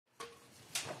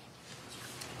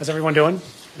How's everyone doing?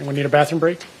 Anyone need a bathroom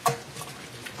break?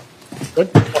 Good?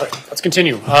 All right, let's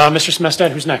continue. Mr. Smestad,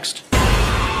 who's next?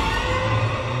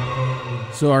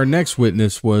 So our next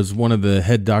witness was one of the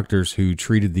head doctors who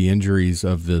treated the injuries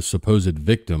of the supposed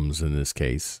victims in this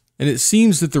case. And it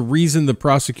seems that the reason the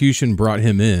prosecution brought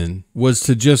him in was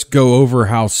to just go over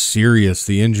how serious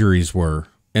the injuries were.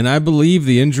 And I believe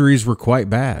the injuries were quite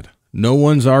bad. No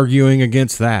one's arguing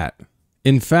against that.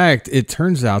 In fact, it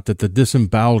turns out that the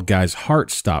disemboweled guy's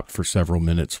heart stopped for several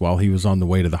minutes while he was on the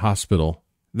way to the hospital.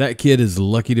 That kid is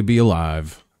lucky to be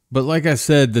alive. But like I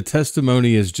said, the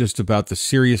testimony is just about the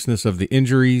seriousness of the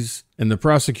injuries, and the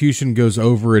prosecution goes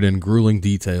over it in grueling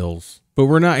details. But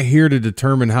we're not here to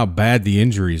determine how bad the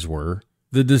injuries were.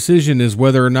 The decision is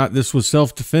whether or not this was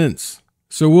self-defense.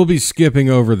 So we'll be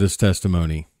skipping over this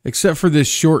testimony, except for this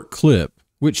short clip,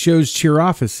 which shows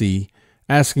Chirophacy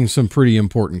asking some pretty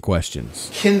important questions.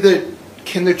 Can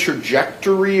the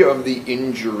trajectory of the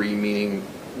injury, meaning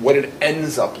what it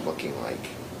ends up looking like,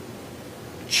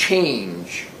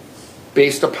 change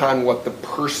based upon what the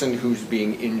person who's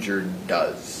being injured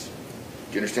does?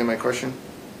 Do you understand my question?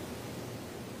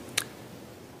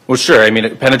 Well, sure. I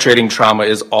mean, penetrating trauma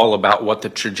is all about what the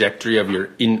trajectory of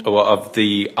of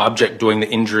the object doing the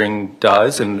injuring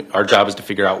does, and our job is to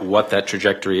figure out what that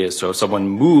trajectory is. So if someone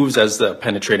moves as the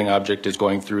penetrating object is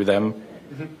going through them,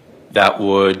 that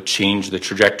would change the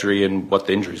trajectory and what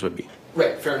the injuries would be.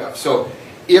 Right, fair enough. So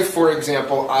if, for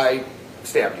example, I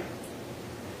stabbed you,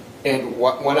 and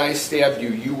when I stabbed you,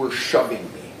 you were shoving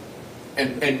me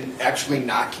and actually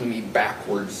knocking me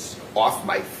backwards off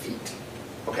my feet,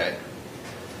 okay?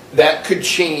 That could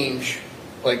change,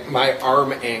 like, my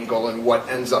arm angle and what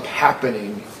ends up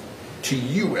happening to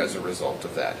you as a result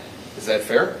of that. Is that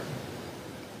fair?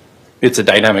 It's a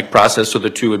dynamic process, so the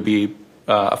two would be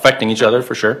affecting each other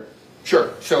for sure.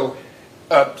 Sure. So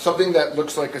something that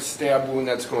looks like a stab wound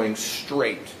that's going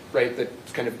straight, right,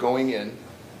 that's kind of going in,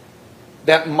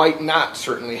 that might not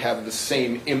certainly have the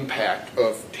same impact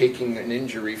of taking an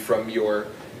injury from your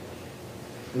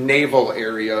navel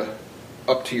area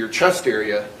up to your chest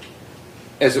area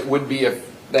as it would be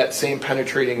if that same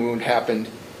penetrating wound happened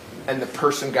and the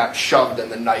person got shoved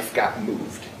and the knife got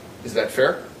moved. Is that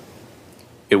fair?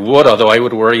 It would, although I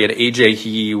would worry at AJ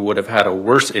he would have had a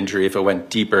worse injury if it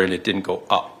went deeper and it didn't go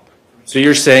up. So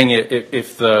you're saying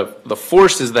if the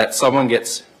force is that someone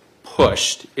gets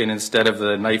pushed and instead of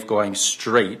the knife going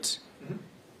straight,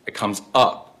 it comes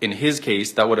up. In his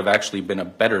case, that would have actually been a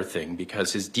better thing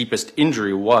because his deepest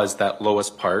injury was that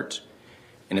lowest part.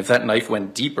 And if that knife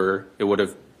went deeper, it would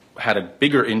have had a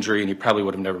bigger injury and he probably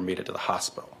would have never made it to the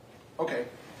hospital. Okay.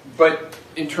 But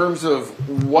in terms of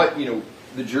what,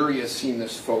 the jury has seen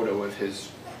this photo of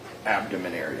his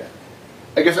abdomen area.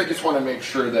 I guess I just want to make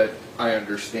sure that I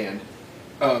understand.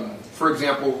 For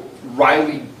example,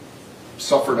 Riley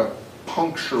suffered a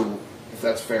puncture, if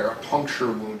that's fair, a puncture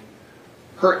wound.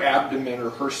 Her abdomen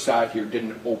or her side here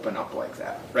didn't open up like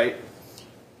that, right?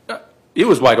 It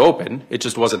was wide open. It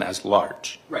just wasn't as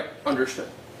large. Right, understood.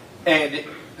 And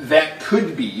that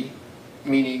could be,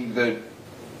 meaning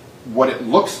what it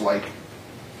looks like,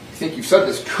 I think you've said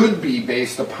this, could be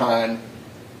based upon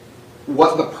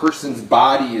what the person's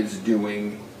body is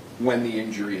doing when the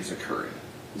injury is occurring.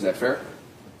 Is that fair?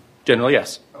 Generally,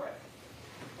 yes. Okay.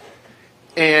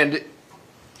 And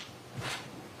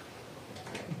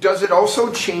does it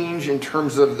also change in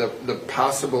terms of the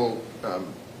possible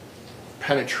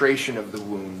penetration of the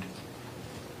wound?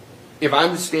 If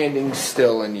I'm standing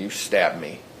still and you stab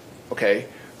me, okay,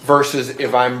 versus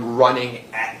if I'm running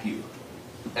at you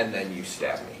and then you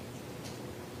stab me,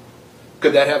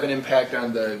 could that have an impact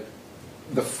on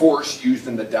the force used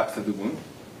in the depth of the wound?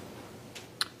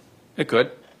 It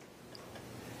could.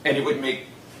 And it would make,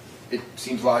 it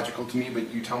seems logical to me,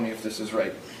 but you tell me if this is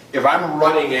right. If I'm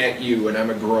running at you and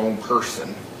I'm a grown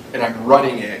person and I'm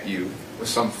running at you with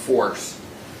some force,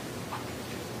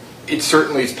 it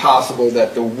certainly is possible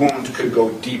that the wound could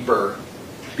go deeper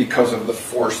because of the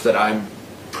force that I'm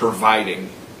providing.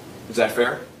 Is that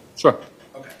fair? Sure.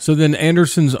 Okay. So then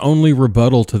Anderson's only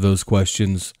rebuttal to those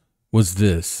questions was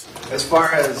this. As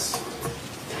far as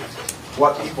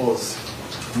what people's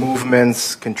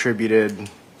movements contributed,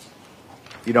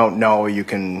 you don't know, you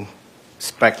can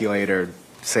speculate or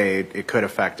say it could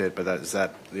affect it, but is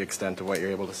that the extent of what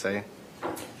you're able to say?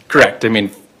 Correct. I mean,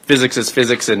 physics is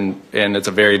physics, and it's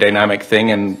a very dynamic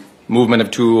thing, and movement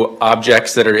of two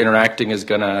objects that are interacting is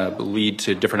going to lead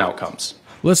to different outcomes.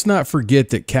 Let's not forget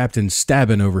that Captain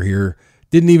Stabbin over here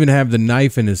didn't even have the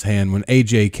knife in his hand when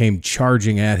AJ came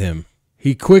charging at him.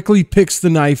 He quickly picks the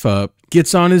knife up,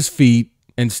 gets on his feet,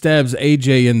 and stabs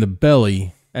AJ in the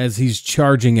belly as he's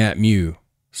charging at Mew.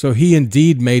 So he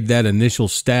indeed made that initial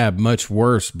stab much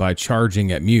worse by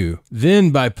charging at Mew.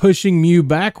 Then by pushing Mew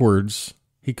backwards,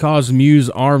 he caused Mew's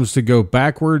arms to go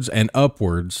backwards and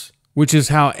upwards, which is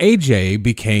how AJ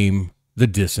became the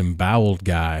disemboweled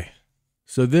guy.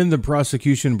 So then the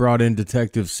prosecution brought in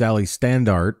Detective Sally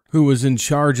Standart, who was in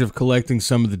charge of collecting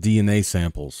some of the DNA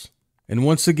samples. And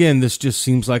once again, this just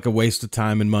seems like a waste of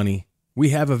time and money. We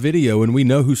have a video and we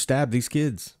know who stabbed these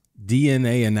kids.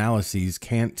 DNA analyses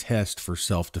can't test for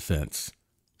self-defense.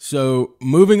 So,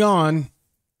 moving on,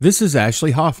 this is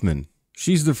Ashley Hoffman.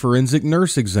 She's the forensic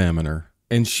nurse examiner,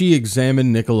 and she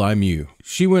examined Nikolai Mew.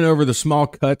 She went over the small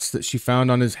cuts that she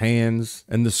found on his hands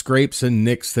and the scrapes and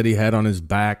nicks that he had on his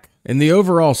back. And the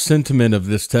overall sentiment of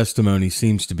this testimony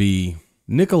seems to be,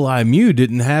 Nikolai Mew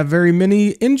didn't have very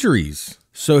many injuries,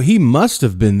 so he must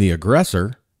have been the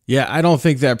aggressor. Yeah, I don't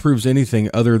think that proves anything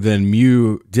other than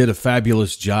Mew did a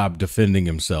fabulous job defending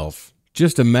himself.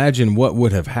 Just imagine what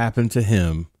would have happened to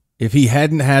him if he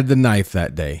hadn't had the knife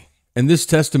that day. And this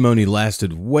testimony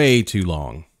lasted way too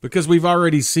long because we've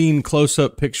already seen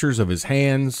close-up pictures of his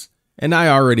hands, and I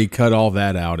already cut all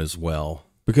that out as well.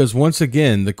 Because once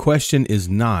again, the question is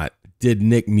not, did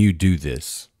Nick Mew do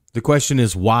this? The question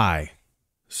is why?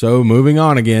 So moving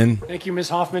on again. Thank you, Ms.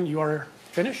 Hoffman. You are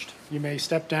finished. You may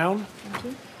step down.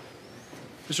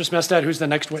 Mr. Smestad, who's the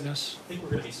next witness? I think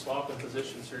we're going to be swapping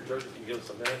positions here, George, if you can give us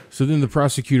a minute. So then the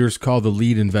prosecutors call the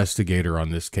lead investigator on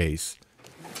this case.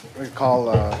 We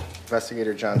call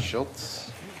investigator John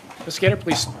Shilts. Investigator,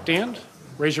 please stand.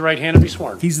 Raise your right hand and be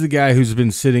sworn. He's the guy who's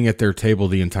been sitting at their table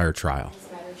the entire trial.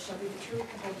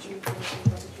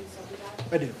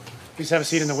 I do. Please have a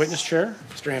seat in the witness chair.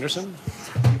 Mr. Anderson.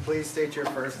 Can you please state your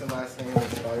first and last name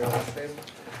and spell your last name?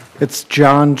 It's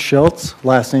John Shilts,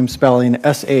 last name spelling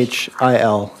Shilts.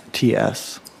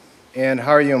 And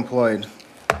how are you employed?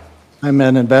 I'm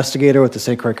an investigator with the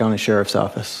St. Croix County Sheriff's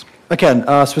Office. Again,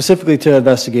 specifically to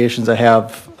investigations, I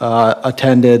have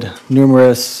attended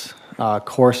numerous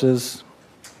courses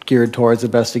geared towards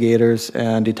investigators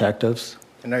and detectives.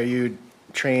 And are you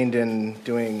trained in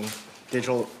doing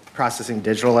processing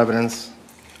digital evidence?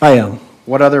 I am.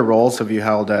 What other roles have you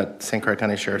held at St. Croix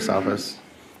County Sheriff's Office?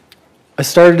 I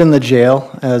started in the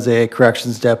jail as a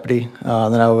corrections deputy.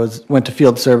 Then I went to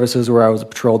field services where I was a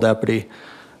patrol deputy.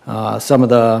 Some of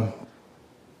the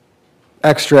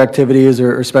extra activities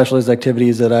or specialized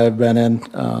activities that I've been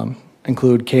in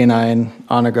include K9,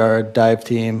 honor guard, dive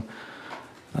team,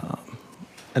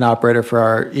 an operator for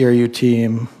our ERU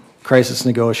team, crisis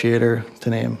negotiator, to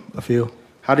name a few.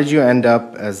 How did you end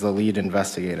up as the lead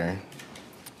investigator?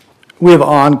 We have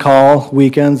on-call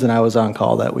weekends, and I was on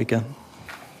call that weekend.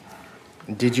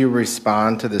 Did you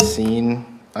respond to the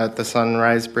scene at the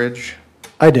Sunrise Bridge?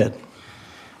 I did.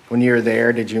 When you were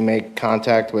there, did you make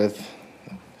contact with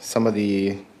some of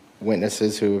the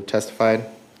witnesses who testified?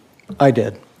 I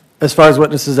did. As far as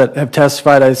witnesses that have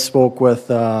testified, I spoke with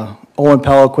Owen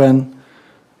Peliquin,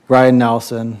 Ryan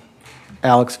Nelson,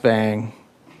 Alex Vang,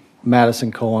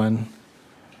 Madison Cohen,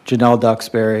 Janelle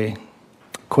Duxbury,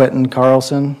 Quentin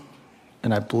Carlson,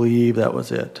 and I believe that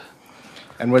was it.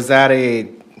 And was that a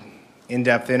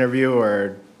in-depth interview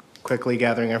or quickly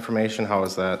gathering information? How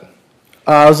was that?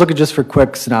 I was looking just for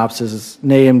quick synopsis,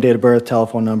 name, date of birth,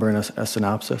 telephone number, and a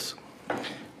synopsis.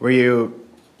 Were you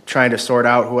trying to sort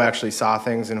out who actually saw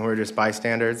things and who were just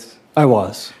bystanders? I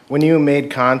was. When you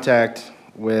made contact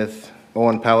with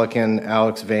Owen Pelican,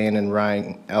 Alex Vang and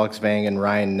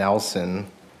Ryan Nelson,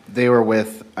 they were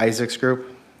with Isaac's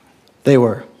group? They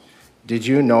were. Did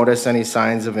you notice any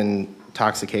signs of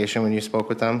intoxication when you spoke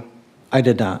with them? I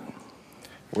did not.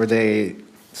 Did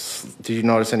you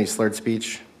notice any slurred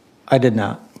speech? I did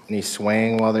not. Any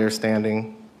swaying while they were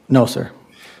standing? No, sir.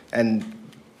 And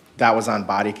that was on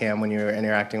body cam when you were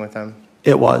interacting with them?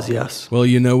 It was, yes. Well,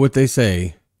 you know what they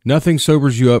say. Nothing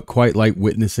sobers you up quite like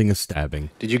witnessing a stabbing.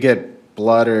 Did you get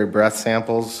blood or breath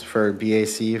samples for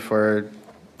BAC for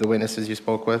the witnesses you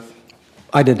spoke with?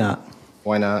 I did not.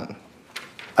 Why not?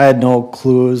 I had no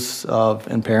clues of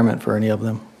impairment for any of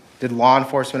them. Did law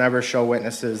enforcement ever show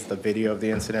witnesses the video of the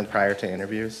incident prior to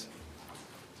interviews?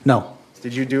 No.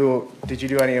 Did you do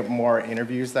any more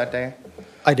interviews that day?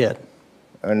 I did.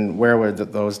 And where were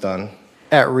those done?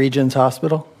 At Regions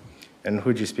Hospital. And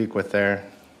who'd you speak with there?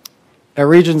 At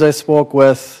Regions, I spoke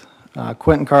with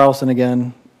Quentin Carlson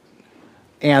again,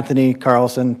 Anthony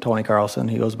Carlson, Tony Carlson,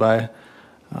 he goes by,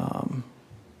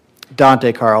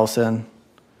 Dante Carlson.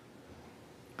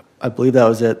 I believe that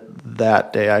was it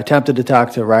that day. I attempted to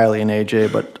talk to Riley and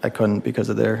AJ, but I couldn't because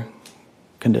of their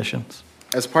conditions.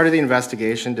 As part of the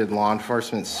investigation, did law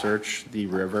enforcement search the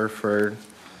river for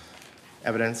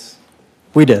evidence,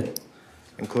 We did.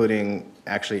 including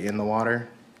actually in the water?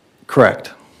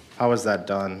 Correct. How was that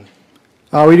done?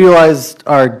 We utilized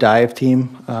our dive team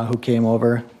who came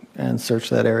over and searched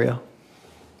that area.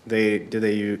 Did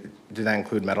that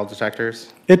include metal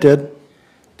detectors? It did.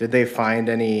 Did they find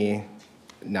any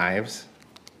knives?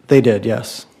 They did,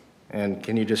 yes. And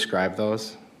can you describe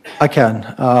those? I can.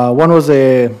 One was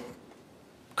a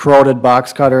corroded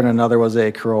box cutter and another was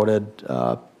a corroded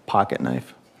pocket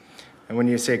knife. And when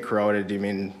you say corroded, do you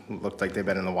mean looked like they've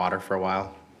been in the water for a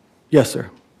while? Yes, sir.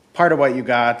 Part of what you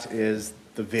got is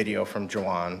the video from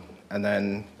Joanne, and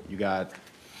then you got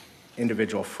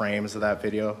individual frames of that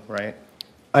video, right?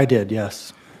 I did,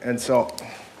 yes. And so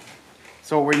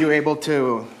were you able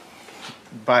to,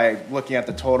 by looking at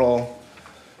the total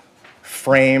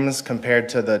frames compared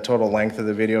to the total length of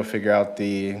the video, figure out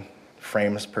the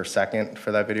frames per second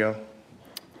for that video?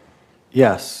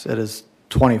 Yes, it is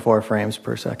 24 frames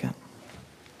per second,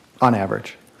 on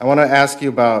average. I want to ask you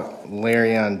about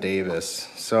Larion Davis.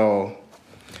 So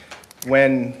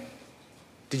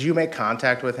did you make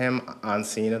contact with him on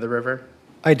scene of the river?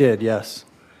 I did, yes.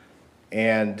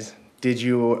 And did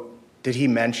he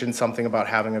mention something about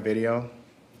having a video?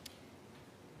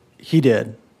 He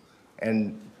did.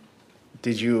 And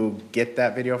did you get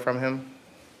that video from him?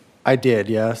 I did,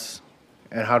 yes.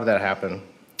 And how did that happen?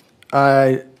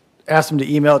 I asked him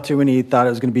to email it to me, and he thought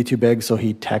it was going to be too big, so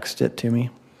he texted it to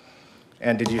me.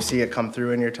 And did you see it come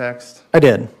through in your text? I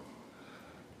did.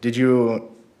 Did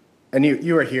you, and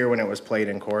you were here when it was played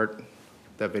in court,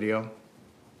 that video?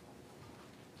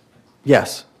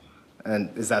 Yes,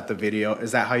 And is that the video,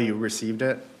 is that how you received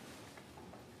it?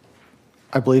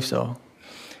 I believe so.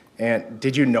 And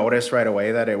did you notice right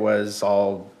away that it was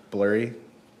all blurry?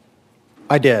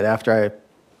 I did. After I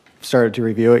started to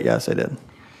review it, yes, I did.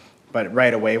 But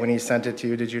right away when he sent it to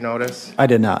you, did you notice? I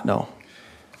did not, no.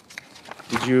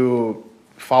 Did you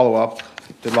follow up,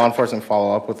 did law enforcement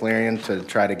follow up with Larion to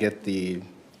try to get the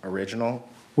original?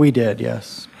 We did,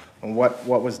 yes. And what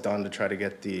was done to try to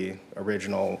get the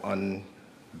original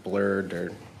unblurred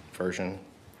or version?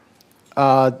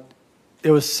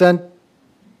 It was sent,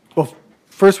 well,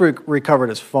 first we recovered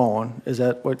his phone. Is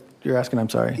that what you're asking? I'm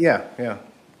sorry. Yeah.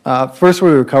 First we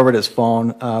recovered his phone.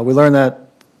 We learned that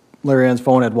Larion's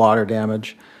phone had water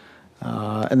damage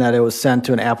and that it was sent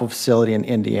to an Apple facility in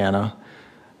Indiana.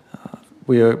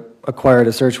 We acquired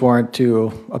a search warrant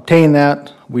to obtain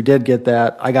that. We did get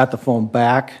that. I got the phone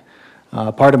back.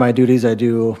 Part of my duties, I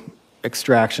do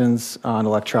extractions on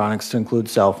electronics to include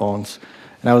cell phones,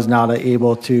 and I was not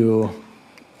able to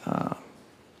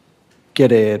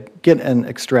get an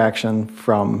extraction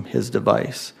from his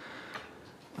device.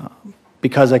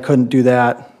 Because I couldn't do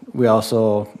that, we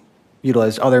also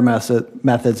utilized other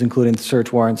methods, including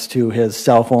search warrants to his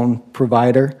cell phone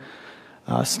provider,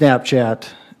 Snapchat,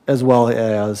 as well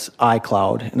as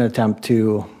iCloud, in an attempt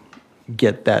to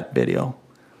get that video.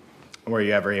 Were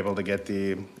you ever able to get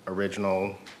the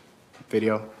original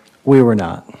video? We were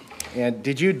not. And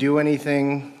did you do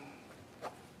anything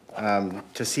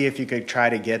to see if you could try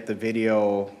to get the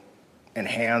video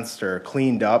enhanced or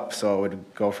cleaned up so it would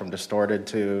go from distorted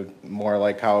to more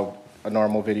like how a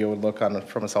normal video would look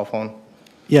from a cell phone?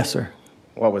 Yes, sir.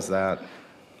 What was that?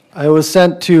 I was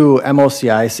sent to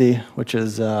MOCIC, which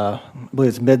is, I believe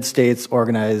it's Mid-States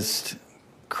Organized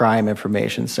Crime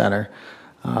Information Center.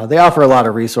 They offer a lot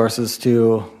of resources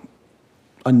to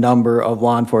a number of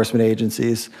law enforcement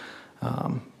agencies.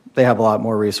 They have a lot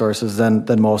more resources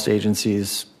than most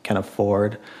agencies can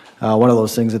afford. One of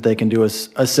those things that they can do is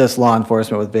assist law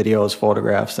enforcement with videos,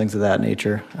 photographs, things of that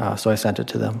nature. So I sent it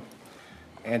to them.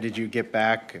 And did you get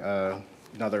back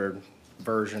another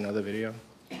version of the video?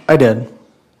 I did.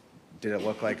 Did it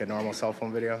look like a normal cell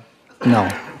phone video? No.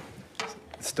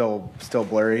 Still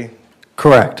blurry?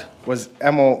 Correct.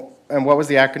 And what was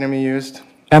the acronym you used?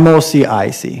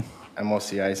 MOCIC.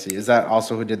 MOCIC. Is that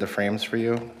also who did the frames for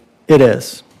you? It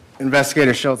is.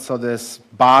 Investigator Shilts, so this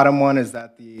bottom one, would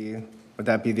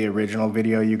that be the original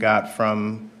video you got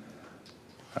from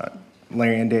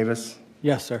Larion Davis?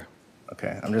 Yes, sir.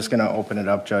 Okay, I'm just gonna open it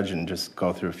up, Judge, and just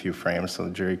go through a few frames so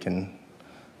the jury can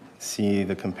see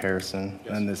the comparison.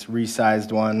 Yes. And this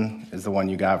resized one is the one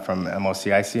you got from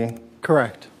MOCIC?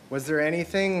 Correct. Were there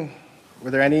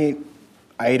any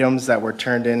items that were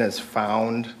turned in as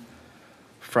found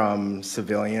from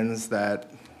civilians that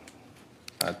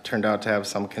turned out to have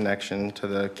some connection to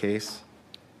the case?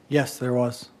 Yes, there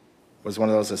was. Was one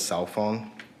of those a cell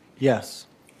phone? Yes.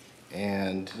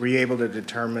 And were you able to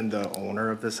determine the owner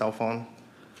of the cell phone?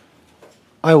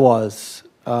 I was.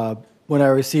 When I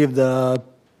received the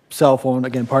cell phone,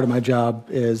 again, part of my job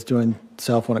is doing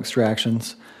cell phone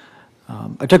extractions.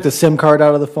 I took the SIM card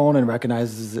out of the phone and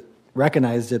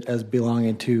recognized it as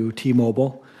belonging to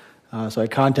T-Mobile. So I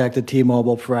contacted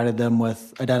T-Mobile, provided them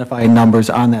with identifying numbers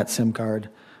on that SIM card,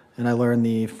 and I learned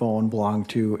the phone belonged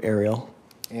to Ariel.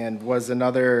 And was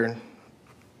another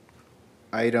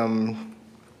item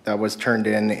that was turned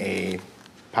in a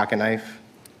pocket knife?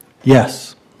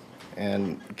 Yes.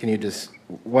 And can you just,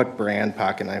 what brand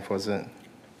pocket knife was it?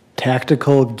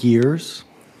 Tactical Gears.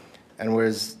 And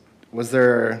was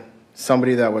there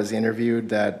somebody that was interviewed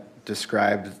that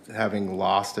described having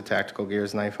lost a Tactical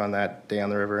Gears knife on that day on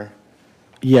the river?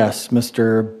 Yes,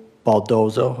 Mr.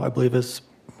 Baldozo, I believe is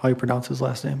how you pronounce his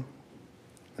last name.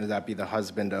 Would that be the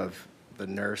husband of the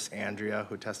nurse, Andrea,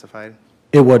 who testified?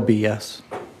 It would be, yes.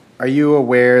 Are you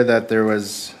aware that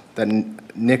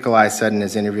that Nikolai said in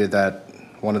his interview that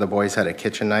one of the boys had a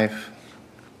kitchen knife?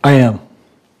 I am.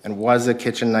 And was a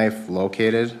kitchen knife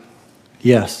located?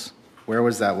 Yes. Where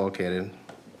was that located?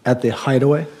 At the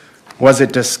hideaway? Was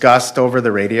it discussed over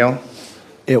the radio?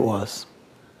 It was.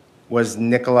 Was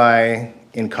Nikolai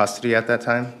in custody at that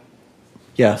time?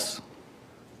 Yes.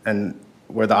 And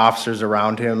were the officers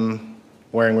around him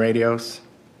wearing radios?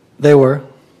 They were.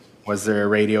 Was there a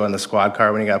radio in the squad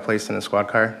car when he got placed in the squad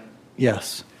car?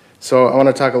 Yes. So I want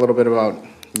to talk a little bit about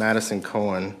Madison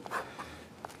Cohen.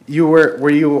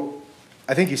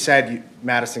 I think you said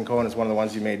Madison Cohen is one of the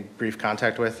ones you made brief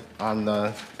contact with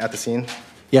at the scene?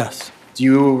 Yes. Do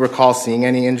you recall seeing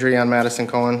any injury on Madison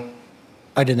Cohen?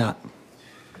 I did not.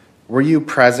 Were you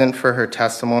present for her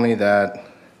testimony that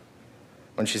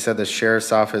when she said the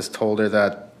sheriff's office told her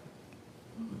that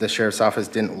the sheriff's office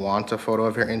didn't want a photo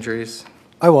of her injuries?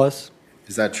 I was.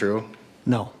 Is that true?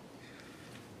 No.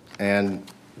 And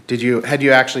had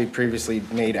you actually previously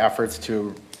made efforts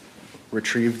to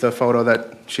retrieve the photo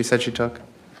that she said she took?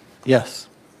 Yes.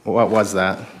 What was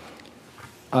that?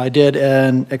 I did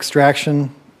an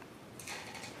extraction.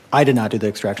 I did not do the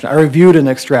extraction. I reviewed an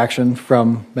extraction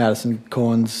from Madison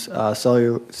Cohen's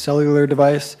cellular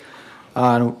device.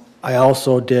 I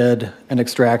also did an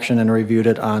extraction and reviewed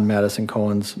it on Madison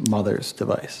Cohen's mother's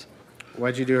device.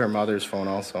 Why'd you do her mother's phone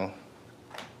also?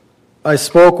 I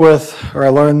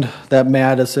learned that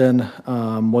Madison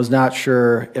was not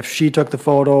sure if she took the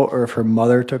photo or if her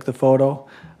mother took the photo.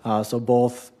 So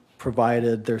both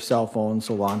provided their cell phones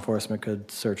so law enforcement could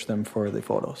search them for the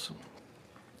photos.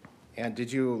 And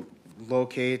did you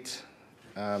locate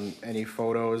any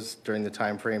photos during the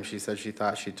time frame she said she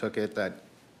thought she took it that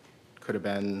could have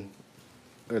been,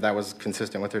 or that was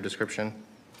consistent with her description?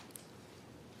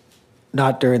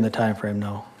 Not during the time frame,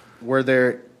 no. Were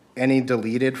there any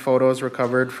deleted photos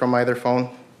recovered from either phone?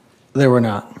 There were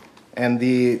not. And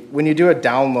when you do a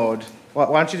download, why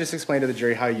don't you just explain to the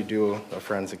jury how you do a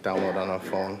forensic download on a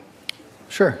phone?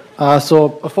 Sure.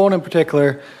 So a phone in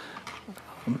particular,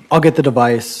 I'll get the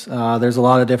device. There's a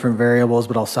lot of different variables,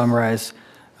 but I'll summarize.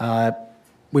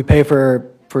 We pay for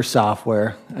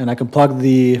software, and I can plug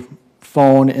the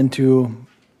phone into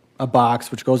a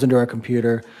box which goes into our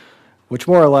computer, which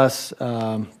more or less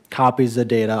copies the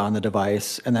data on the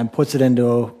device and then puts it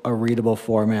into a readable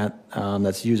format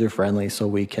that's user-friendly so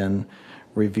we can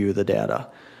review the data.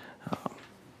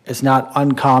 It's not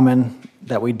uncommon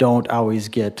that we don't always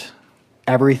get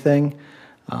everything,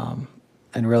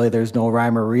 and really there's no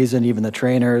rhyme or reason. Even the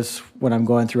trainers, when I'm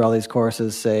going through all these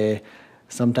courses, say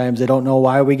sometimes they don't know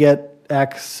why we get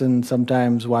X and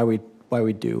sometimes why we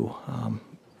do.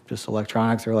 Just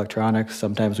electronics or electronics,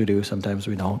 sometimes we do, sometimes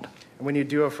we don't. When you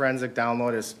do a forensic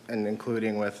download, and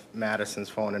including with Madison's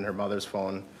phone and her mother's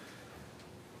phone,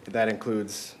 that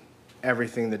includes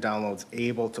everything the download's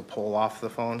able to pull off the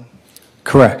phone?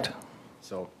 Correct.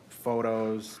 So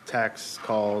photos, texts,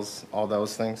 calls, all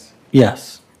those things?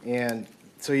 Yes. And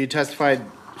so you testified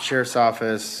sheriff's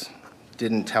office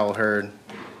didn't tell her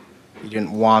you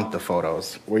didn't want the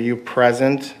photos. Were you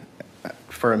present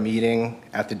for a meeting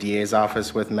at the DA's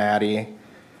office with Maddie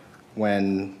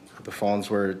when the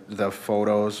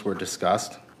photos were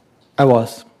discussed? I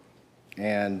was.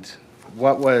 And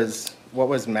what was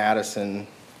Madison,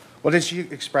 did she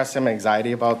express some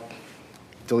anxiety about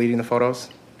deleting the photos?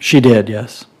 She did,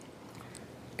 yes.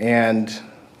 And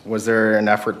was there an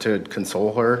effort to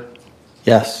console her?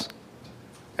 Yes.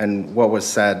 And what was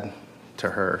said to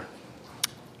her?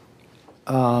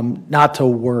 Not to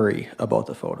worry about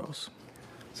the photos.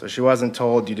 So she wasn't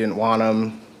told you didn't want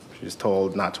them, she was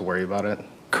told not to worry about it?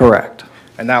 Correct.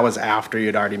 And that was after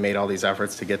you'd already made all these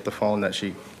efforts to get the phone that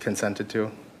she consented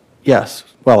to? Yes,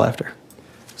 well after.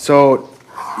 So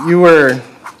you're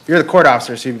the court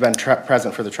officer, so you've been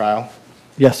present for the trial?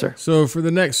 Yes, sir. So for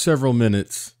the next several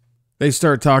minutes, they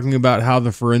start talking about how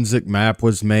the forensic map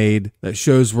was made that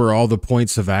shows where all the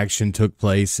points of action took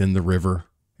place in the river.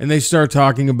 And they start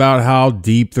talking about how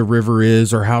deep the river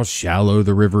is or how shallow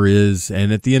the river is.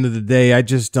 And at the end of the day, I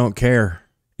just don't care.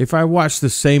 If I watch the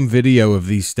same video of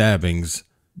these stabbings,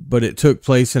 but it took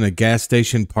place in a gas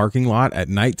station parking lot at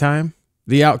nighttime,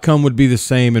 the outcome would be the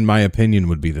same and my opinion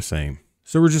would be the same.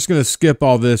 So we're just going to skip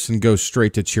all this and go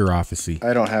straight to cheerofficy.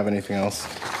 I don't have anything else.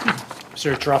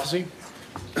 Mr. Trofficy?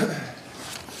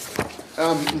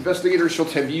 Investigator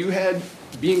Shilts, have you had,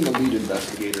 being the lead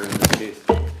investigator in this case,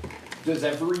 does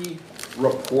every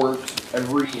report,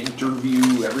 every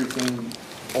interview, everything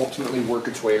ultimately work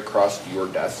its way across your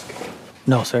desk?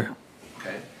 No, sir.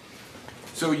 Okay.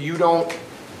 So you don't,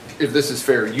 if this is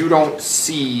fair, you don't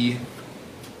see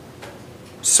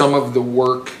some of the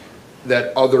work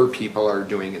that other people are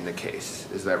doing in the case,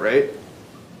 is that right?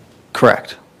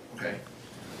 Correct. Okay.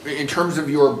 In terms of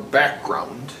your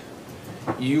background,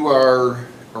 you are,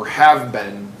 or have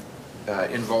been,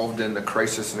 involved in the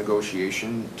crisis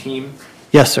negotiation team?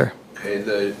 Yes, sir. Okay,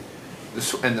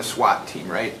 and the SWAT team,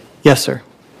 right? Yes, sir.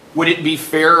 Would it be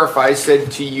fair if I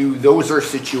said to you, those are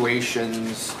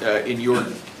situations in your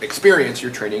experience,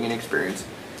 your training and experience,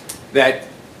 that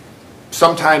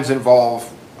sometimes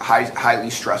involve highly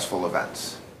stressful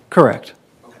events? Correct.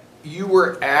 Okay. You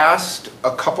were asked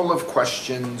a couple of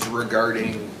questions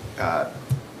regarding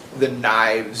the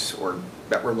knives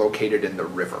that were located in the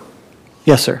river.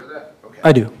 Yes, sir. Okay.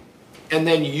 I do. And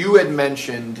then you had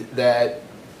mentioned that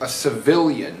a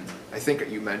civilian, I think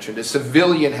you mentioned, a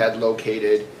civilian had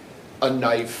located a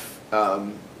knife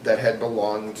that had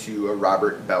belonged to a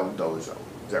Robert Baldozo.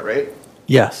 Is that right?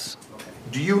 Yes. Okay.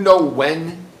 Do you know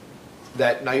when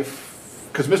that knife,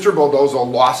 because Mr. Baldozo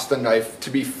lost the knife, to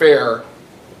be fair,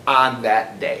 on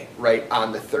that day, right,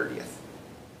 on the 30th?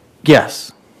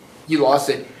 Yes. He lost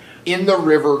it in the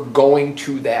river going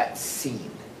to that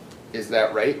scene. Is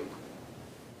that right?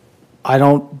 I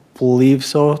don't believe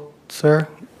so, sir.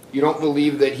 You don't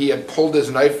believe that he had pulled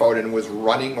his knife out and was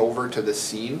running over to the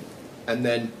scene and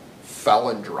then fell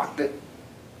and dropped it?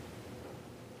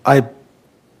 I've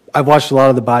watched a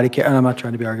lot of the body cam, and I'm not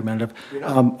trying to be argumentative. You're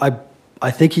not? I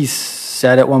think he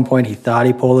said at one point he thought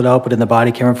he pulled it out, but in the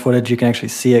body camera footage, you can actually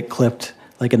see it clipped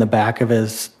like in the back of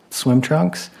his swim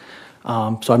trunks.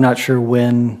 So I'm not sure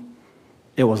when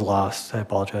it was lost. I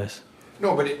apologize.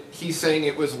 No, but he's saying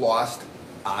it was lost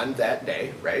on that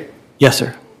day, right? Yes,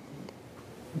 sir.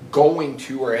 Going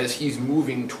to, or as he's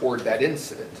moving toward that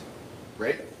incident,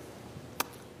 right?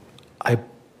 I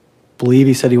believe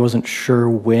he said he wasn't sure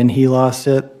when he lost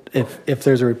it. If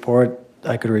there's a report,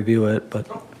 I could review it, but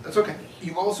No, that's okay.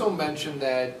 You also mentioned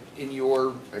that in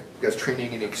your, I guess,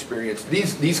 training and experience,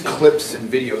 these clips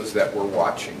and videos that we're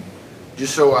watching,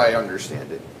 just so I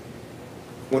understand it,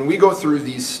 when we go through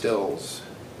these stills,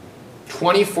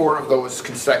 24 of those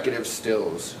consecutive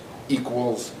stills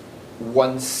equals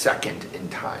 1 second in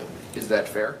time. Is that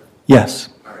fair? yes.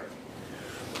 All right.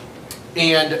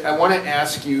 And I want to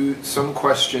ask you some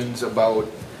questions about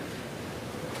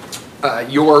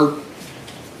your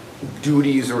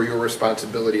duties or your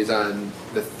responsibilities on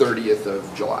the 30th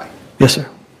of July. Yes, sir.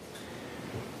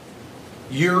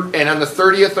 And on the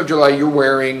 30th of July, you're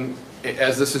wearing,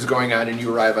 as this is going on and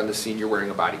you arrive on the scene, you're wearing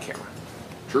a body camera.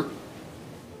 True?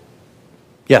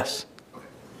 Yes.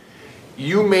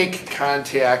 You make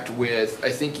contact with,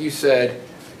 I think you said,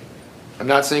 I'm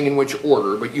not saying in which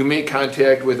order, but you make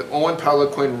contact with Owen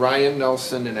Peliquin, Ryan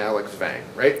Nelson, and Alex Vang,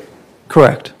 right?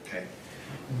 Correct. Okay.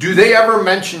 Do they ever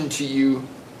mention to you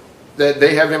that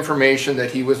they have information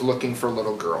that he was looking for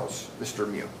little girls, Mr.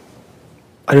 Mew?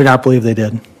 I do not believe they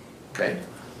did. Okay.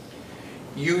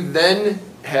 You then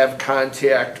have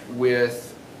contact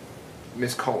with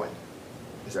Ms. Cohen.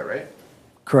 Is that right?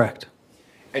 Correct.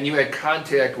 And you had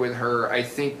contact with her, I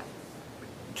think,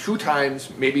 2 times,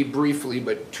 maybe briefly,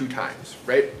 but 2 times,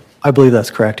 right? I believe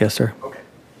that's correct, yes, sir. Okay.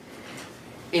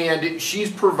 And she's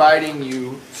providing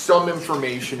you some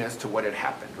information as to what had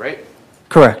happened, right?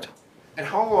 Correct. And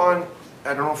how long,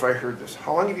 I don't know if I heard this,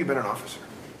 how long have you been an officer?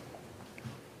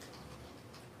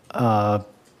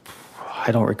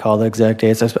 I don't recall the exact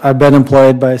dates. I've been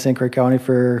employed by St. Croix County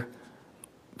for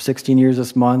 16 years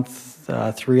this month.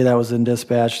 3 of that was in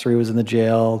dispatch, 3 was in the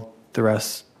jail, the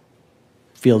rest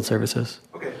field services.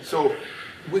 Okay, so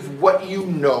with what you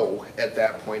know at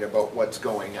that point about what's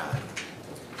going on,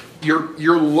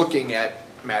 you're looking at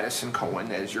Madison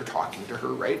Cohen as you're talking to her,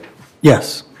 right?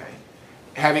 Yes. Okay.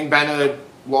 Having been a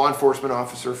law enforcement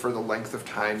officer for the length of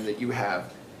time that you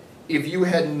have, if you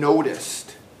had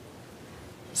noticed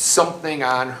something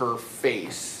on her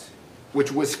face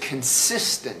which was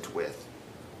consistent with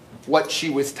what she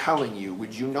was telling you,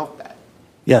 would you note that?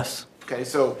 Yes. Okay,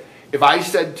 so if I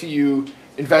said to you,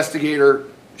 Investigator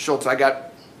Shilts, I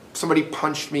got somebody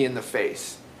punched me in the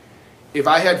face. If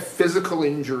I had physical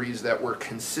injuries that were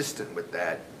consistent with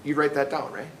that, you'd write that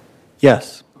down, right?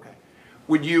 Yes. Okay.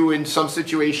 Would you, in some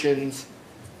situations,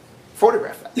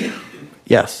 photograph that?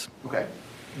 Yes. Okay.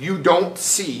 You don't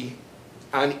see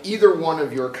on either one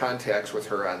of your contacts with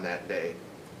her on that day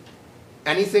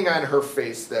anything on her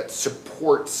face that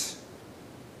supports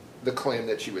the claim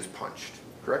that she was punched,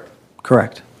 correct?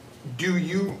 Correct. Do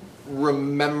you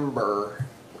remember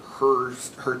her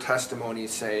testimony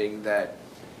saying that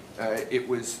it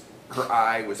was her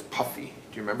eye was puffy?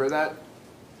 Do you remember that?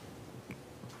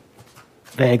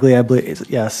 Vaguely, I believe,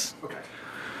 yes. Okay.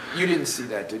 You didn't see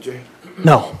that, did you?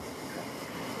 No.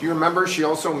 Do you remember she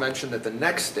also mentioned that the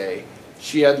next day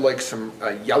she had like some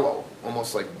yellow,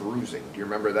 almost like bruising? Do you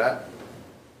remember that?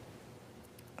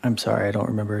 I'm sorry, I don't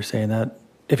remember her saying that.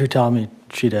 If you're telling me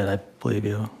she did, I believe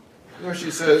you. No,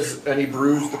 she says any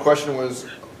bruise. The question was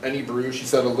any bruise. She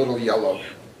said a little yellow.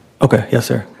 Okay, yes,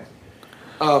 sir.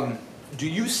 Do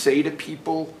you say to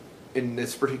people in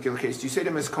this particular case, do you say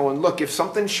to Ms. Cohen, look, if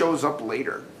something shows up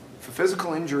later, if a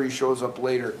physical injury shows up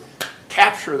later,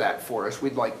 capture that for us.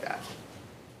 We'd like that.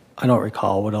 I don't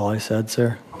recall what all I said,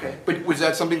 sir. Okay. But was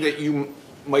that something that you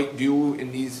might do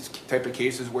in these type of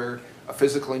cases where a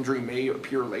physical injury may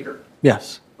appear later?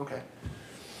 Yes. Okay.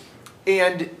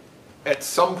 And at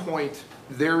some point,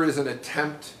 there is an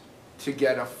attempt to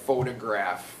get a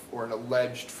photograph or an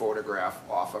alleged photograph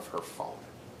off of her phone,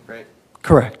 right?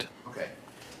 Correct. Okay.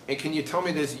 And can you tell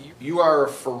me this? You are a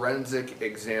forensic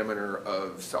examiner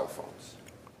of cell phones.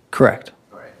 Correct.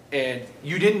 All right. And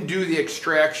you didn't do the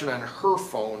extraction on her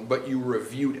phone, but you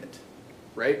reviewed it,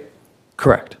 right?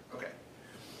 Correct. Okay.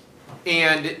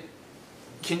 And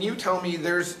can you tell me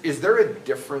is there a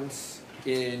difference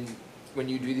in when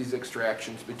you do these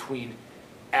extractions between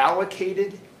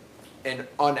allocated and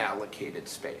unallocated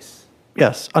space?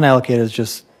 Yes, unallocated is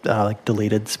just like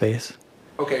deleted space.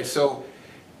 Okay, so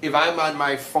if I'm on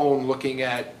my phone looking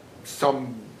at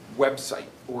some website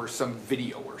or some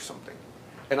video or something,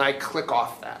 and I click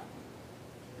off that,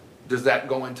 does that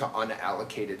go into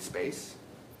unallocated space?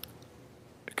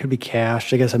 It could be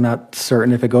cached. I guess I'm not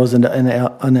certain if it goes into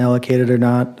unallocated or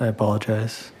not. I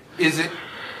apologize. Is it,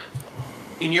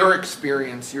 in your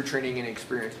experience, your training and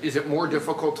experience, is it more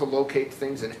difficult to locate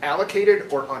things in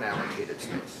allocated or unallocated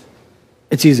space?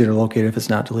 It's easier to locate if it's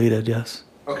not deleted, yes.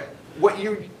 Okay.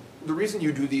 The reason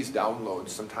you do these downloads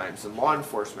sometimes in law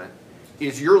enforcement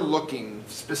is you're looking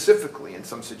specifically in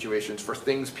some situations for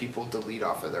things people delete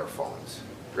off of their phones,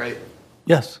 right?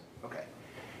 Yes. Okay.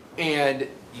 And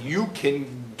you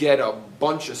can get a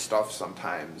bunch of stuff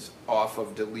sometimes off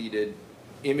of deleted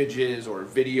images or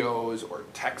videos or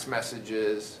text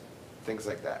messages, things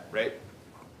like that, right?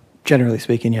 Generally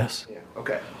speaking, yes. Yeah.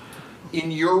 Okay.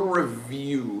 In your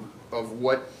review of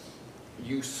what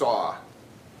you saw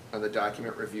on the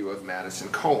document review of Madison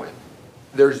Cohen,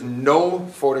 there's no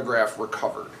photograph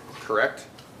recovered, correct?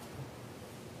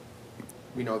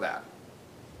 We know that.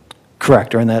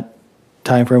 Correct. During that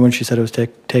time frame when she said it was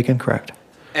taken, correct.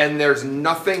 And there's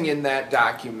nothing in that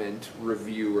document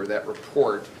review or that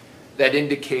report that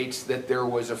indicates that there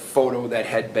was a photo that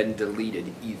had been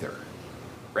deleted either,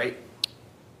 right?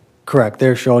 Correct.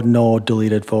 There showed no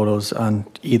deleted photos on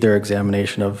either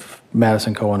examination of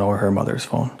Madison Cohen or her mother's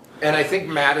phone. And I think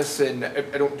Madison,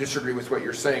 I don't disagree with what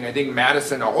you're saying, I think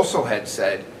Madison also had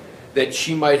said that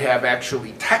she might have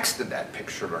actually texted that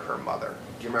picture to her mother.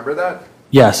 Do you remember that?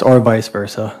 Yes, or vice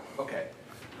versa. Okay.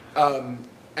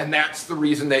 And that's the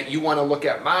reason that you want to look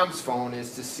at mom's phone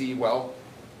is to see, well,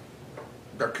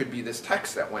 there could be this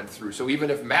text that went through. So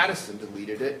even if Madison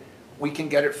deleted it, we can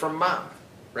get it from mom,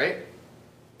 right?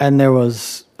 And there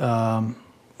was, I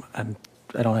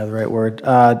don't have the right word,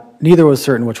 neither was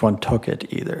certain which one took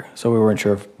it either. So we weren't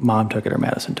sure if mom took it or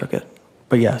Madison took it.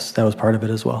 But yes, that was part of it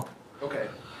as well. Okay.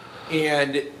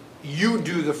 And you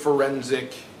do the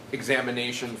forensic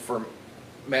examination for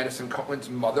Madison Cohen's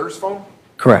mother's phone?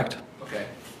 Correct. Okay.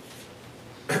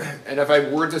 And if I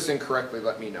word this incorrectly,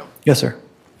 let me know. Yes, sir.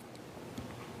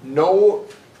 No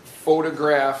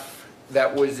photograph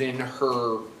that was in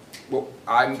her, well,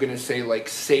 I'm going to say like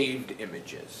saved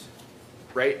images,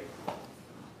 right?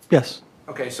 Yes.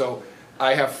 Okay, so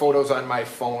I have photos on my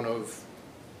phone of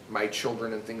my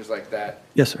children and things like that.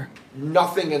 Yes, sir.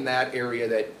 Nothing in that area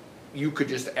that you could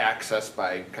just access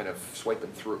by kind of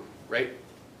swiping through, right?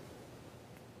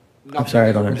 I'm sorry,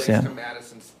 I don't Nothing as it relates understand. to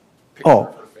Madison's picture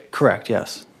of her face. Correct,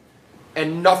 yes.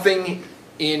 And nothing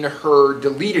in her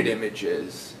deleted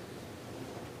images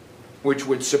which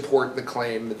would support the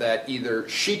claim that either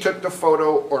she took the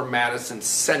photo or Madison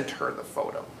sent her the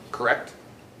photo, correct?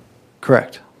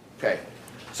 Correct. Okay.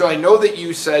 So I know that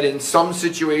you said in some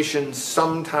situations,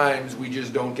 sometimes we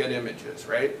just don't get images,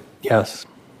 right? Yes.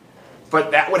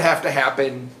 But that would have to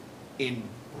happen in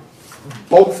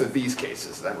both of these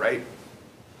cases then, right?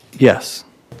 Yes.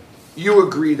 You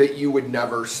agree that you would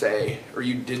never say, or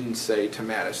you didn't say to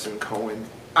Madison Cohen,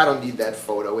 I don't need that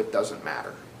photo, it doesn't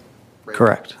matter. Right?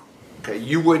 Correct. Okay,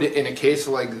 you would, in a case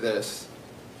like this,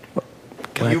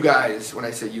 you guys, when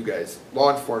I say you guys,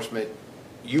 law enforcement,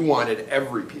 you wanted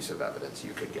every piece of evidence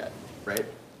you could get, right?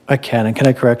 I can, and can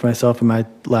I correct myself in my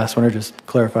last one or just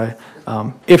clarify?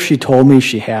 If she told me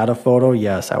she had a photo,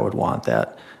 yes, I would want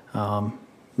that.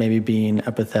 Maybe being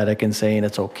empathetic and saying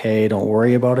it's okay, don't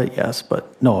worry about it, yes,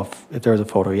 but no, if there was a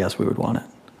photo, yes, we would want it.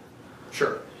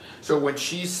 Sure. So when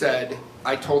she said,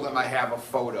 I told them I have a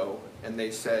photo, and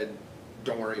they said,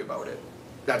 don't worry about it,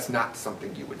 that's not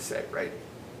something you would say, right?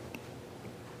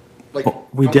 Like, Well,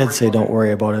 we don't did worry say about don't it.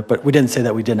 worry about it, but we didn't say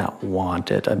that we did not want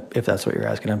it, if that's what you're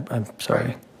asking. I'm sorry.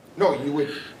 Right. No, you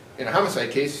would, in a homicide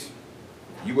case,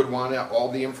 you would want all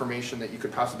the information that you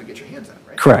could possibly get your hands on,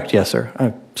 right? Correct, yes, sir.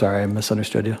 I'm sorry, I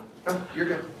misunderstood you. Oh, you're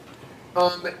good.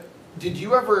 Did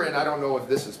you ever, and I don't know if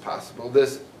this is possible,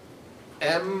 this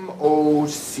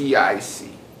MOCIC,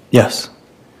 Yes,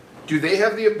 do they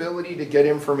have the ability to get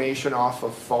information off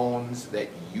of phones that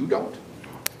you don't?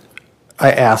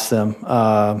 I asked them,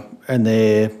 and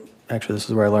they, actually, this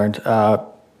is where I learned,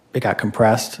 it got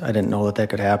compressed. I didn't know that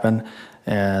could happen,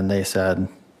 and they said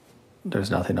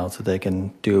there's nothing else that they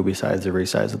can do besides the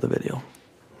resize of the video.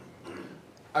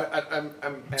 I'm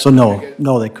So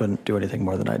no, they couldn't do anything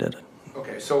more than I did.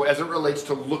 Okay, so as it relates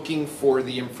to looking for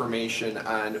the information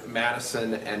on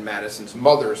Madison and Madison's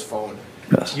mother's phone,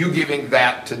 Yes. you giving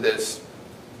that to this,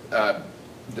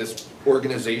 this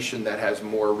organization that has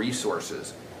more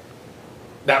resources,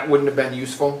 that wouldn't have been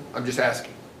useful? I'm just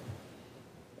asking.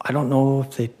 I don't know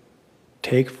if they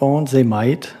take phones. They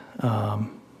might.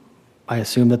 I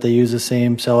assume that they use the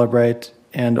same Celebrite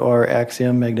and or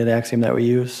Axiom, Magnet Axiom that we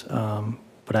use,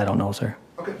 but I don't know, sir.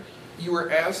 Okay. You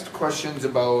were asked questions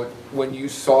about when you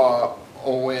saw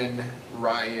Owen,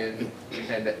 Ryan,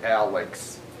 and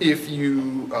Alex, if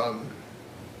you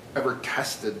ever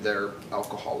tested their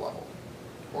alcohol level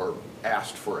or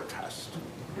asked for a test.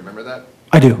 You remember that?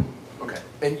 I do. Okay.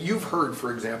 And you've heard,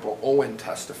 for example, Owen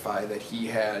testify that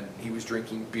he was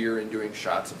drinking beer and doing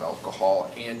shots of alcohol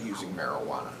and using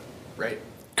marijuana, right?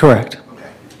 Correct.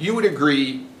 Okay. You would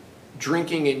agree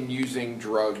drinking and using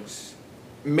drugs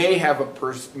may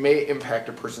impact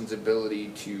a person's ability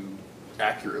to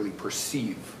accurately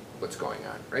perceive what's going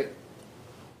on, right?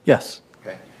 Yes,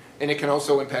 Okay. And it can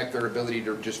also impact their ability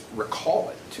to just recall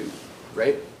it too,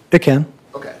 right? it can.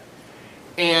 Okay.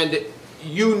 And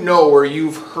you know, or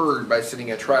you've heard by sitting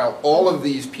at trial, all of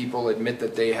these people admit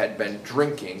that they had been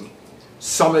drinking.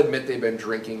 Some admit they've been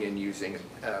drinking and using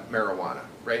marijuana,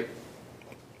 right?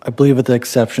 I believe with the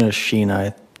exception of Sheena,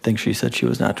 I think she said she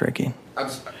was not drinking.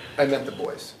 I meant the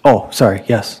boys. Oh, sorry,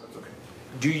 yes. Okay.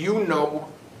 Do you know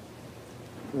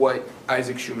what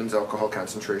Isaac Schumann's alcohol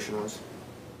concentration was?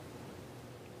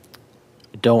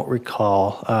 I don't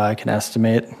recall. I can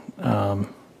estimate, but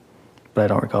I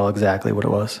don't recall exactly what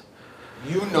it was.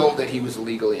 You know that he was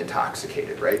legally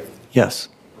intoxicated, right? Yes,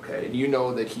 Okay. And you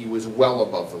know that he was well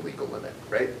above the legal limit,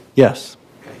 right? yes.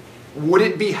 Okay. Would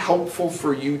it be helpful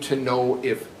for you to know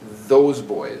if those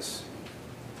boys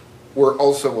were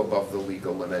also above the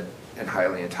legal limit and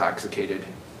highly intoxicated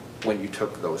when you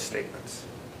took those statements?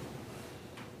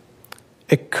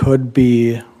 It could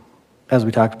be, as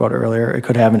we talked about earlier, it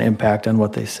could have an impact on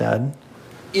what they said.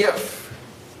 If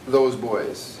those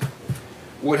boys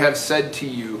would have said to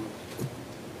you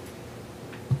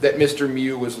that Mr.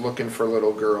 Mew was looking for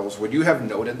little girls, would you have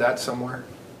noted that somewhere?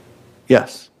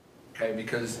 Yes, Okay,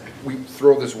 because we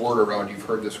throw this word around, you've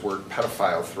heard this word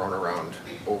pedophile thrown around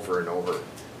over and over.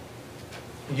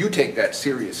 You take that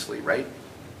seriously, right?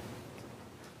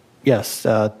 yes.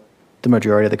 The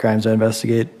majority of the crimes I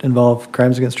investigate involve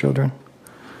crimes against children.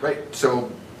 Right,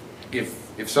 so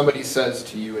if somebody says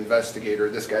to you, investigator,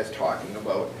 this guy's talking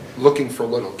about looking for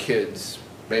little kids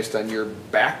based on your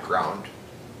background,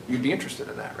 you'd be interested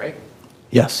in that, right?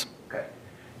 Yes, Okay.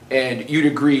 And you'd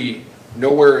agree,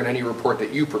 nowhere in any report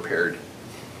that you prepared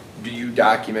do you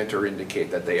document or indicate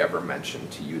that they ever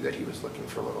mentioned to you that he was looking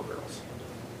for little girls.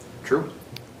 True?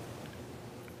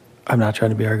 I'm not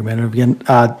trying to be argumentative again.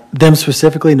 Them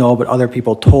specifically, no, but other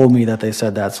people told me that they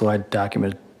said that, so I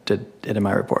documented it in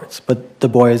my reports. But the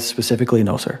boys specifically,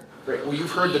 no, sir. Right, well,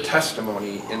 you've heard the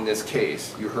testimony in this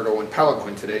case. You heard Owen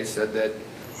Peliquin today said that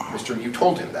Mr. Mew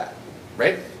told him that,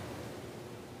 right?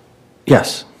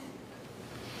 Yes,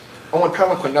 Owen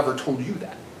Peliquin never told you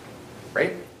that,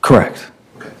 right? correct.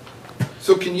 Okay.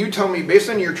 So can you tell me,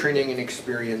 based on your training and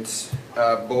experience,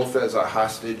 both as a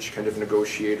hostage kind of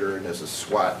negotiator and as a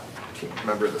SWAT team,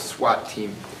 member of the SWAT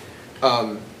team,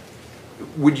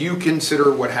 would you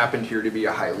consider what happened here to be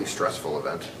a highly stressful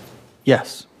event?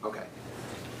 Yes. Okay.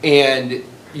 And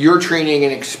your training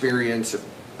and experience, if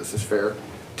this is fair,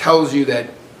 tells you that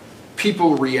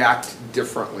people react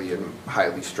differently in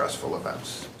highly stressful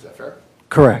events. Is that fair?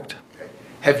 Correct. Okay.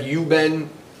 Have you been,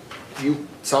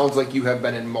 sounds like you have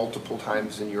been in multiple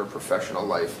times in your professional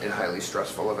life in highly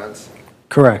stressful events?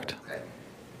 Correct. Okay.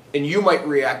 And you might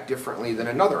react differently than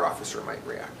another officer might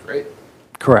react, right?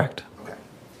 Correct. Okay.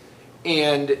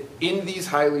 And in these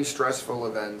highly stressful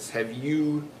events, have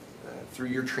you, through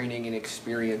your training and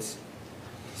experience,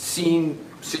 seen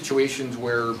situations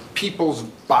where people's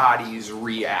bodies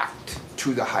react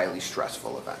to the highly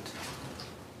stressful event?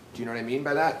 Do you know what I mean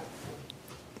by that?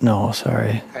 No,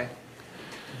 sorry. Okay.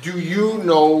 Do you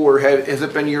know, or has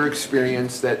it been your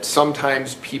experience that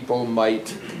sometimes people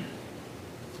might,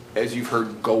 as you've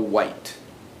heard, go white,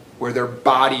 where their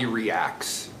body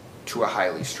reacts to a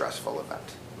highly stressful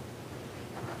event?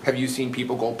 Have you seen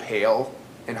people go pale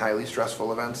in highly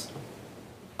stressful events?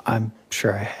 I'm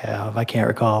sure I have. I can't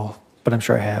recall, but I'm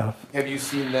sure I have. Have you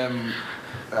seen them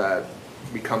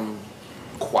become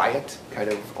quiet,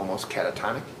 kind of almost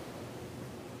catatonic?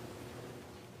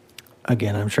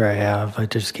 Again, I'm sure I have. I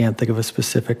just can't think of a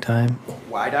specific time.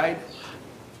 Wide-eyed?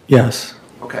 Yes.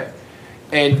 Okay.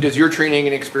 And does your training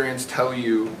and experience tell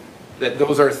you that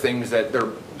those are things that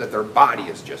their body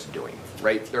is just doing,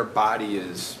 right? Their body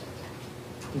is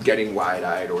getting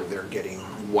wide-eyed, or they're getting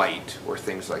white, or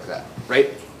things like that,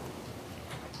 right?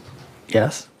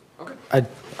 Yes. Okay.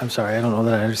 I'm sorry. I don't know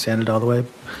that I understand it all the way.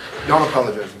 Don't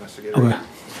apologize, investigator. Okay.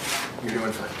 You're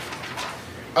doing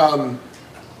fine.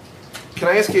 Can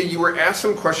I ask you, you were asked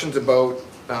some questions about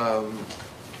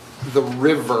the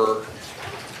river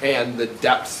and the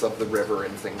depths of the river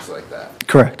and things like that.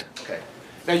 Correct. Okay.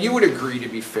 Now, you would agree, to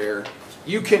be fair,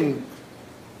 you can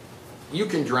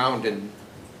drown in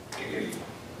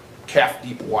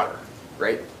calf-deep water,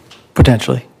 right?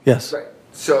 Potentially. Yes. Right.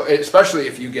 So, especially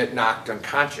if you get knocked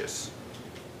unconscious,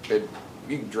 you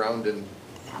can drown in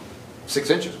 6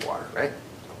 inches of water, right?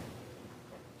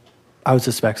 I would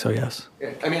suspect so, yes.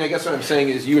 Yeah. I mean, I guess what I'm saying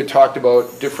is you had talked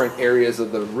about different areas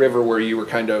of the river where you were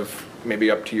kind of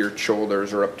maybe up to your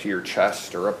shoulders or up to your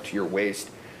chest or up to your waist.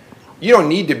 You don't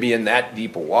need to be in that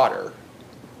deep of water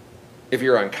if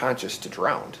you're unconscious to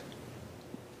drown.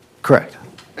 Correct.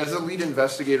 As a lead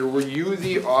investigator, were you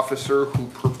the officer who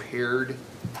prepared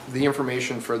the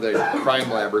information for the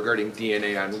crime lab regarding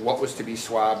DNA on what was to be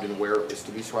swabbed and where it was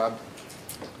to be swabbed?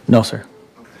 No, sir.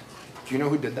 Okay. Do you know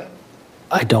who did that?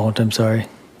 I don't. I'm sorry.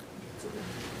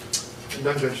 I'm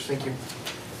done, Judge. Thank you.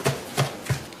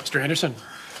 Mr. Anderson?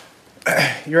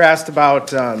 You're asked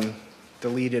about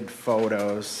deleted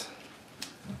photos.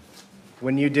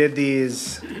 When you did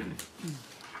these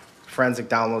forensic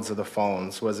downloads of the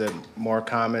phones, was it more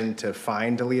common to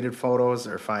find deleted photos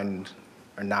or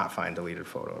not find deleted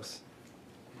photos?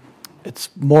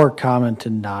 It's more common to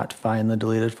not find the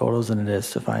deleted photos than it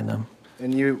is to find them.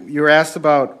 And you were asked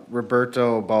about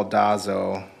Roberto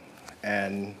Baldazzo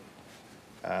and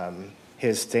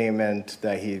his statement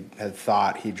that he had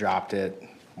thought he dropped it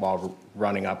while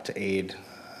running up to aid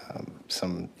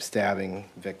some stabbing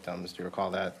victims. Do you recall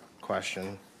that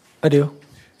question? I do.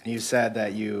 And you said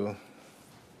that you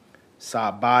saw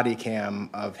a body cam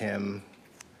of him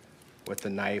with the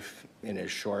knife in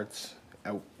his shorts.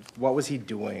 What was he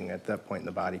doing at that point in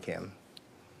the body cam?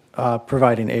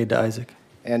 Providing aid to Isaac.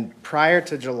 And prior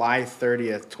to July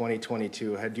 30th,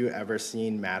 2022, had you ever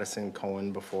seen Madison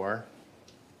Cohen before?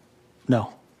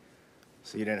 No.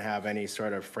 So you didn't have any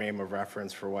sort of frame of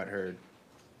reference for what her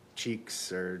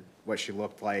cheeks or what she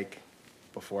looked like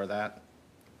before that?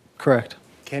 Correct.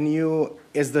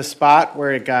 Is the spot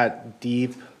where it got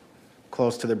deep,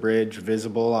 close to the bridge,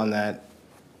 visible on that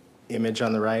image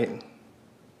on the right?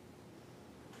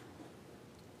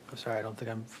 I'm sorry, I don't think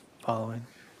I'm following.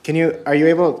 Can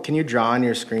you draw on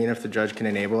your screen, if the judge can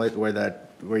enable it,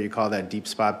 where you call that deep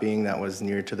spot being that was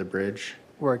near to the bridge?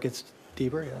 Where it gets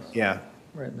deeper, yes. Yeah.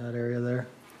 Right in that area there.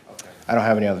 I don't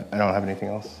have anything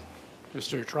else.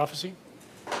 Mr. Trofficy?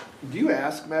 Do you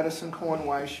ask Madison Cohen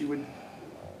why she would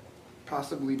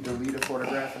possibly delete a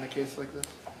photograph in a case like this?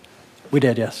 We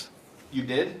did, yes. You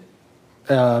did?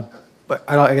 But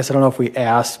I guess I don't know if we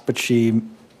asked, but she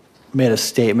made a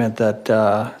statement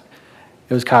that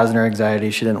it was causing her anxiety.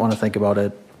 She didn't want to think about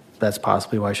it. That's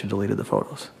possibly why she deleted the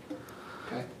photos.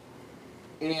 Okay.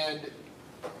 And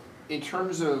in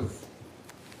terms of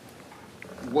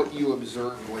what you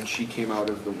observed when she came out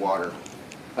of the water,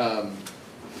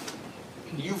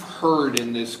 you've heard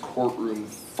in this courtroom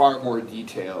far more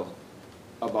detail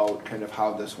about kind of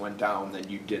how this went down than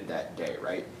you did that day,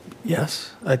 right?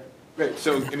 Yes. Right,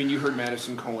 so, I mean, you heard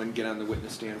Madison Cohen get on the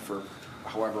witness stand for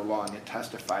however long and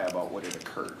testify about what had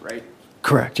occurred, right?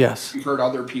 Correct, yes. You've heard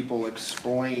other people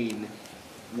explain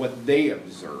what they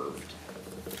observed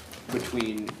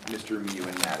between Mr. Mew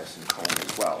and Madison Cohen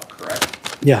as well,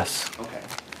 correct? Yes. Okay.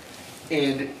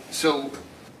 And so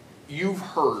you've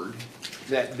heard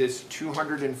that this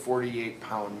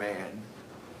 248-pound man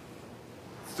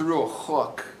threw a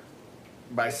hook,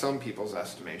 by some people's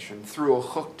estimation, threw a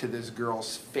hook to this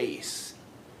girl's face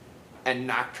and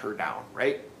knocked her down,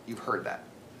 right? You've heard that.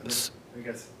 I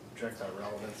guess projectile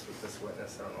relevance with this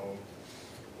witness. I don't know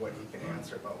what he can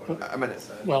answer about what I'm gonna,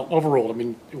 said. Well, overruled. I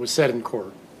mean, it was said in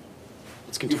court.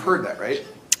 Let's continue. you've heard that, right?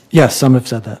 Yes, some have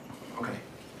said that. Okay.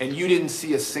 And you didn't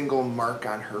see a single mark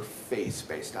on her face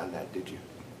based on that, did you?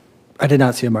 I did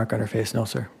not see a mark on her face, no,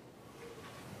 sir.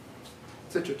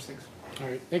 That's it, Judge. Thanks. All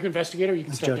right, thank you, investigator. You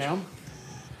can step Judge. down.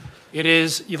 It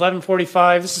is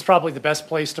 11:45. This is probably the best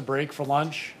place to break for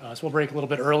lunch, so we'll break a little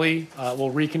bit early.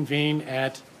 We'll reconvene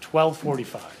at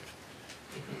 12:45.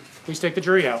 Please take the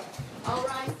jury out.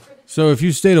 So if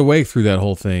you stayed awake through that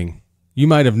whole thing, you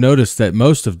might have noticed that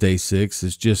most of day 6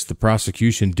 is just the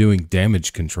prosecution doing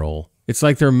damage control. It's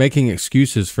like they're making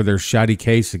excuses for their shoddy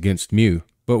case against Mew.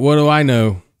 But what do I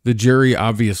know? The jury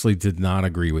obviously did not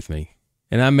agree with me.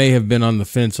 And I may have been on the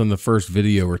fence on the first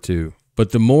video or two.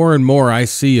 But the more and more I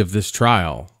see of this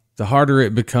trial, the harder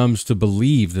it becomes to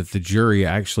believe that the jury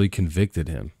actually convicted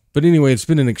him. But anyway, it's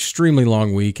been an extremely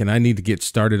long week and I need to get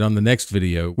started on the next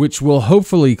video, which will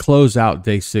hopefully close out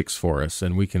day 6 for us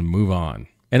and we can move on.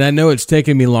 And I know it's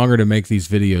taken me longer to make these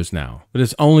videos now, but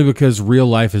it's only because real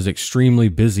life is extremely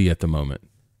busy at the moment.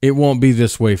 It won't be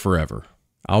this way forever.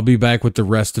 I'll be back with the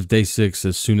rest of day 6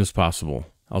 as soon as possible.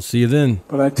 I'll see you then.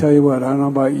 But I tell you what, I don't know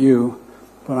about you,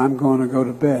 but I'm going to go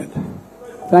to bed.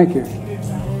 Thank you.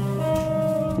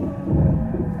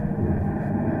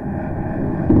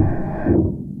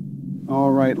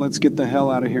 All right, let's get the hell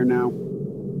out of here now.